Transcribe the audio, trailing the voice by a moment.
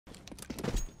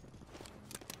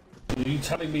Are you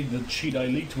telling me the cheat I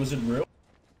leaked wasn't real?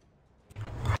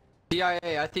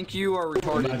 CIA, I think you are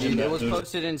retarded, dude. It was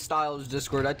posted in Styles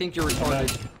Discord. I think you're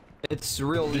retarded. It's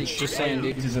real leak, just saying,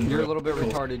 dude. You're a little bit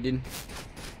retarded, dude.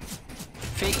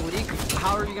 Fake leak?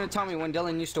 How are you gonna tell me when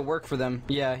Dylan used to work for them?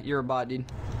 Yeah, you're a bot, dude.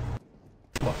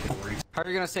 How are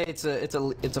you gonna say it's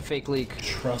a fake leak?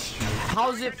 Trust you.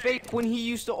 How is it fake when he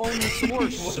used to own the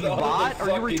source? What, you bot? Are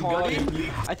you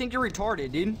retarded? I think you're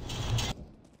retarded, dude.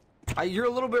 You're a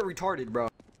little bit retarded, bro.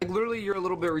 Like, literally, you're a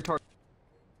little bit retarded.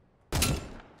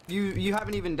 You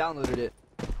haven't even downloaded it.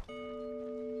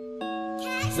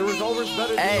 The resolver's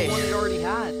better than the one you already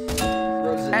had.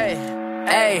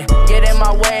 Hey, get in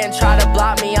my way and try to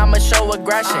block me, I'ma show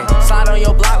aggression. Slide on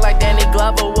your block like Danny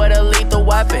Glover with a lethal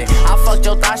weapon. I fucked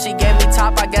your thought, she gave me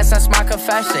top, I guess that's my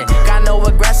confession. Got no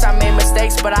regrets, I made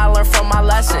mistakes, but I learned from my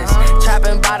lessons.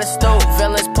 Trapping by the stoop,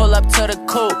 villains pull up to the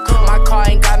coupe. My car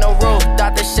ain't got no roof,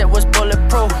 thought this shit was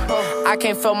bulletproof. I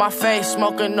can't feel my face,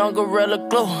 smoking on Gorilla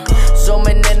Glue.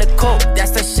 Zooming in the coupe,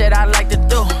 that's the shit I like to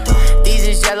do. These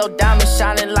is yellow diamonds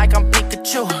shining like I'm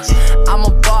Pikachu. I'm a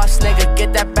boss, nigga,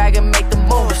 get that bag and make the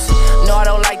moves. No, I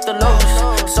don't like to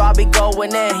lose, so I be going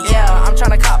in, yeah. I'm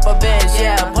tryna cop a Benz,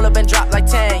 yeah. Pull up and drop like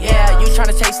 10, yeah. You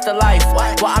tryna taste the life,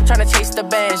 well, I'm tryna taste the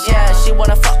Benz, yeah. She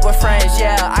wanna fuck with friends,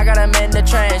 yeah. I got them in the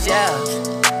trends, yeah.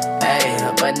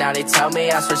 Hey, but now they tell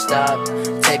me I switched up.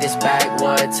 Take this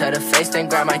backwood to the face, then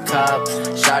grab my cup.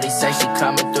 Shawty say she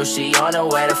coming through, she on her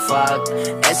way to fuck.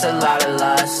 It's a lot of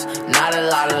lust, not a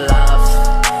lot of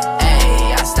love.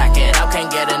 Hey, I stack it up,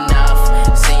 can't get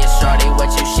enough. Seeing shorty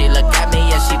with you, she look at me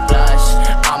and she blush.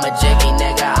 I'm a jiggy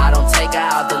nigga, I don't take her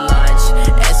out to lunch.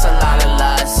 It's a lot of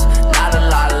lust, not a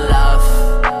lot of love.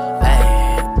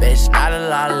 Hey, bitch, not a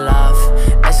lot of love.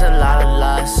 It's a lot of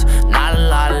lust, not a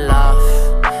lot of love.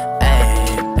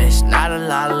 Not a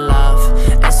lot of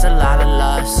love, it's a lot of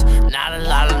lust, not a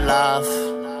lot of love.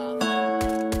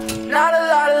 Not a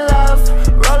lot of love,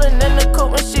 rolling in the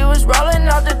coupe when she was rolling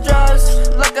out the drugs.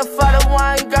 Looking for the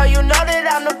one, girl, you know that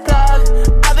I'm the plug.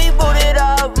 I be booted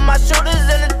up, my shooters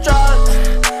in the truck.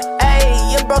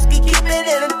 Ayy, your broski keep it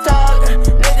in the tug.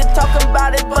 Nigga talking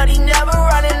about it, but he never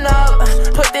running up.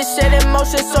 Put this shit in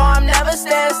motion, so I'm never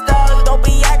staying stuck. Don't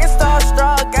be acting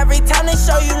starstruck every time they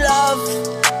show you love.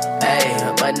 Hey,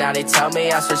 but now they tell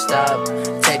me I switched up.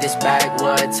 Take this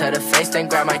backwood to the face, then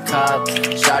grab my cup.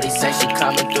 Shawty say she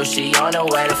coming through, she on her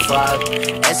way to fuck.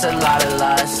 It's a lot of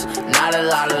lust, not a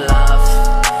lot of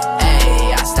love.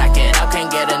 Hey, I stack it up,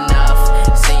 can't get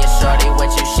enough. Seeing shorty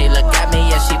with you, she look at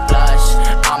me and she blush.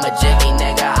 I'm a jiggy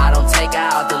nigga, I don't take her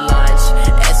out to lunch.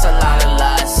 It's a lot of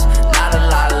lust, not a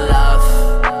lot of love.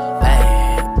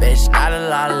 Hey, bitch, not a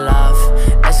lot of love.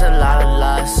 It's a lot of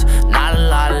lust, not a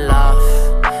lot of love.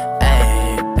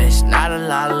 Not a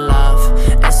lot of love,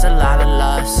 it's a lot of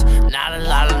lust, not a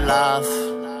lot of love.